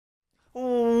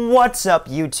What's up,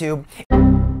 YouTube?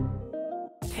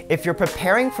 If you're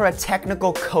preparing for a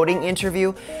technical coding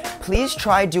interview, please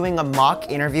try doing a mock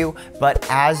interview, but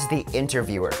as the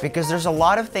interviewer, because there's a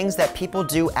lot of things that people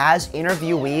do as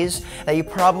interviewees that you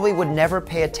probably would never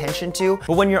pay attention to,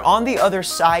 but when you're on the other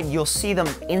side, you'll see them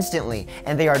instantly,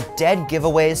 and they are dead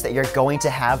giveaways that you're going to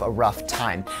have a rough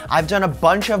time. I've done a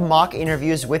bunch of mock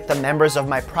interviews with the members of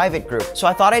my private group, so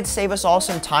I thought I'd save us all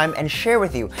some time and share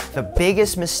with you the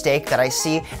biggest mistake that I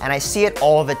see, and I see it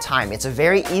all the time. It's a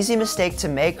very easy mistake to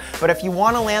make, but if you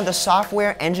want to land the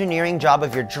software engineering job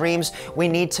of your dreams, we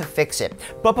need to fix it.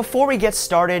 But before we get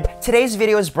started, today's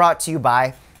video is brought to you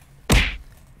by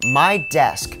my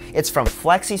desk. It's from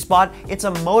FlexiSpot. It's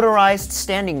a motorized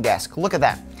standing desk. Look at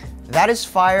that. That is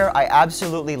fire. I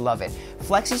absolutely love it.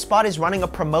 FlexiSpot is running a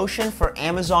promotion for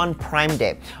Amazon Prime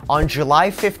Day. On July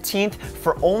 15th,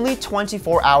 for only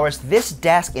 24 hours, this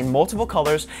desk in multiple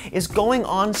colors is going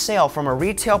on sale from a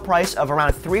retail price of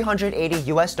around $380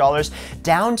 US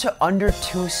down to under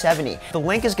 $270. The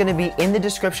link is going to be in the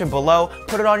description below.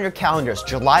 Put it on your calendars.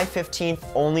 July 15th,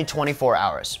 only 24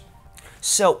 hours.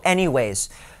 So anyways,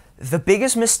 the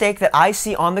biggest mistake that I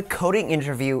see on the coding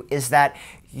interview is that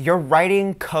you're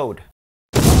writing code.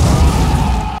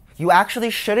 You actually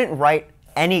shouldn't write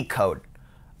any code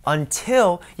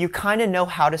until you kind of know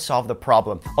how to solve the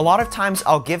problem. A lot of times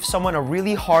I'll give someone a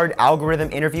really hard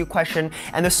algorithm interview question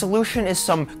and the solution is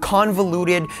some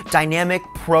convoluted dynamic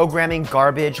programming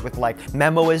garbage with like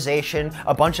memoization,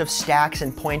 a bunch of stacks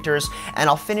and pointers, and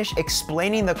I'll finish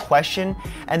explaining the question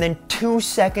and then 2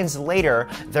 seconds later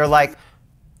they're like,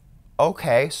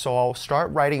 okay, so I'll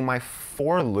start writing my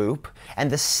for loop, and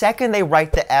the second they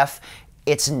write the F,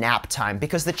 it's nap time,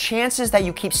 because the chances that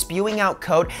you keep spewing out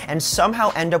code and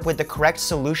somehow end up with the correct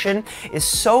solution is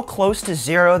so close to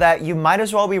zero that you might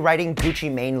as well be writing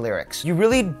Gucci Mane lyrics. You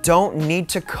really don't need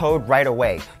to code right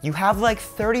away. You have like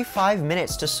 35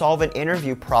 minutes to solve an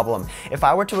interview problem. If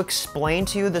I were to explain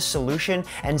to you the solution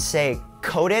and say,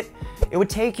 code it, it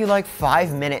would take you like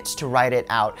 5 minutes to write it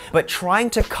out. But trying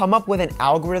to come up with an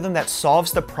algorithm that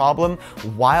solves the problem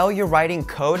while you're writing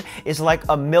code is like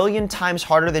a million times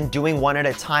harder than doing one at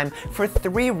a time for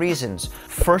 3 reasons.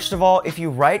 First of all, if you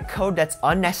write code that's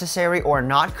unnecessary or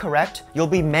not correct, you'll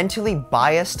be mentally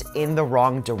biased in the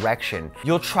wrong direction.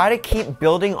 You'll try to keep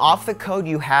building off the code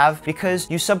you have because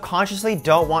you subconsciously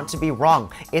don't want to be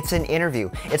wrong. It's an interview.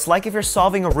 It's like if you're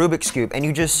solving a Rubik's Cube and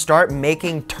you just start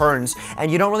making turns and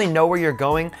you don't really know where you're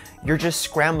going, you're just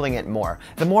scrambling it more.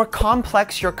 The more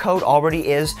complex your code already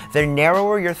is, the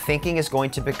narrower your thinking is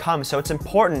going to become, so it's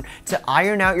important to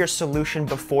iron out your solution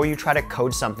before you try to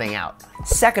code something out.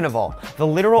 Second of all, the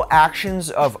literal actions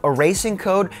of erasing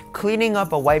code, cleaning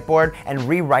up a whiteboard, and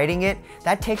rewriting it,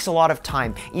 that takes a lot of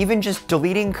time. Even just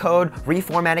deleting code,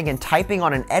 reformatting, and typing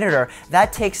on an editor,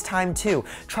 that takes time too.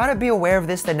 Try to be aware of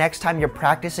this the next time you're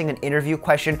practicing an interview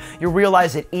question. You'll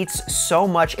realize it eats so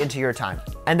much into your time.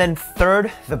 And then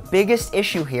third, the biggest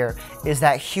issue here is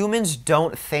that humans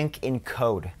don't think in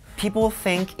code. People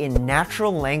think in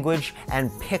natural language and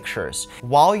pictures.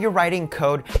 While you're writing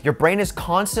code, your brain is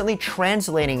constantly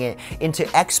translating it into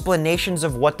explanations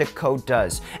of what the code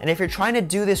does. And if you're trying to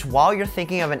do this while you're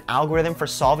thinking of an algorithm for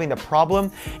solving the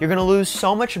problem, you're gonna lose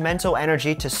so much mental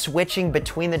energy to switching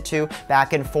between the two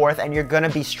back and forth, and you're gonna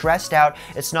be stressed out.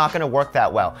 It's not gonna work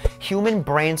that well. Human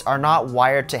brains are not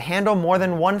wired to handle more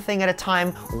than one thing at a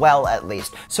time, well at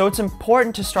least. So it's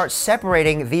important to start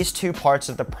separating these two parts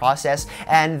of the process,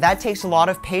 and that takes a lot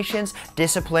of patience,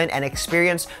 discipline, and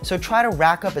experience, so try to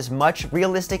rack up as much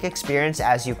realistic experience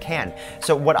as you can.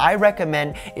 So what I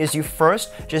recommend is you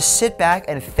first just sit back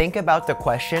and think about the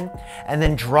question, and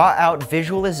then draw out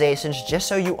visualizations just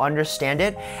so you understand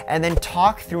it, and then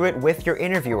talk through it with your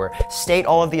interviewer. State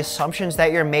all of the assumptions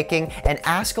that you're making, and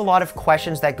ask a lot of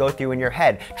questions that go through in your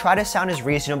head. Try to sound as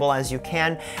reasonable as you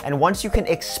can, and once you can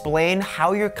explain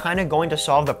how you're kind of going to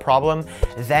solve the problem,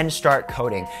 then start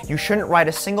coding. You shouldn't write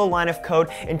a single line of code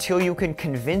until you can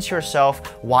convince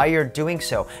yourself why you're doing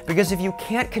so. Because if you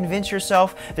can't convince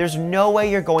yourself, there's no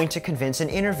way you're going to convince an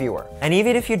interviewer. And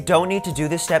even if you don't need to do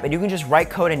this step and you can just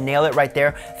write code and nail it right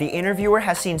there, the interviewer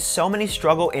has seen so many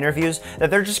struggle interviews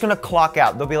that they're just gonna clock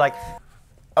out. They'll be like,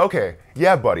 okay,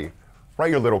 yeah, buddy,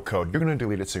 write your little code. You're gonna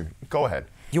delete it soon. Go ahead.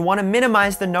 You want to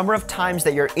minimize the number of times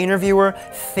that your interviewer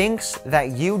thinks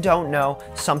that you don't know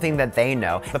something that they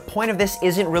know. The point of this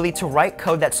isn't really to write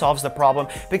code that solves the problem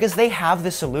because they have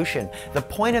the solution. The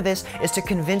point of this is to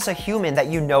convince a human that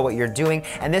you know what you're doing,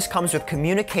 and this comes with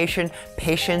communication,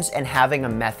 patience, and having a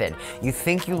method. You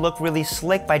think you look really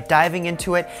slick by diving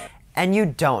into it, And you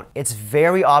don't. It's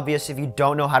very obvious if you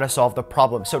don't know how to solve the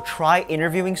problem. So try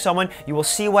interviewing someone. You will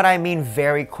see what I mean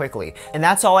very quickly. And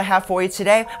that's all I have for you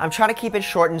today. I'm trying to keep it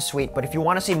short and sweet, but if you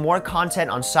want to see more content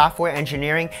on software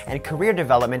engineering and career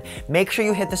development, make sure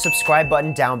you hit the subscribe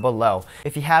button down below.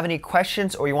 If you have any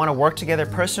questions or you want to work together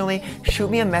personally, shoot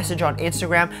me a message on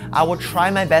Instagram. I will try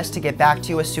my best to get back to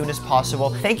you as soon as possible.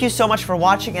 Thank you so much for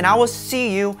watching, and I will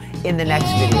see you in the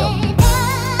next video.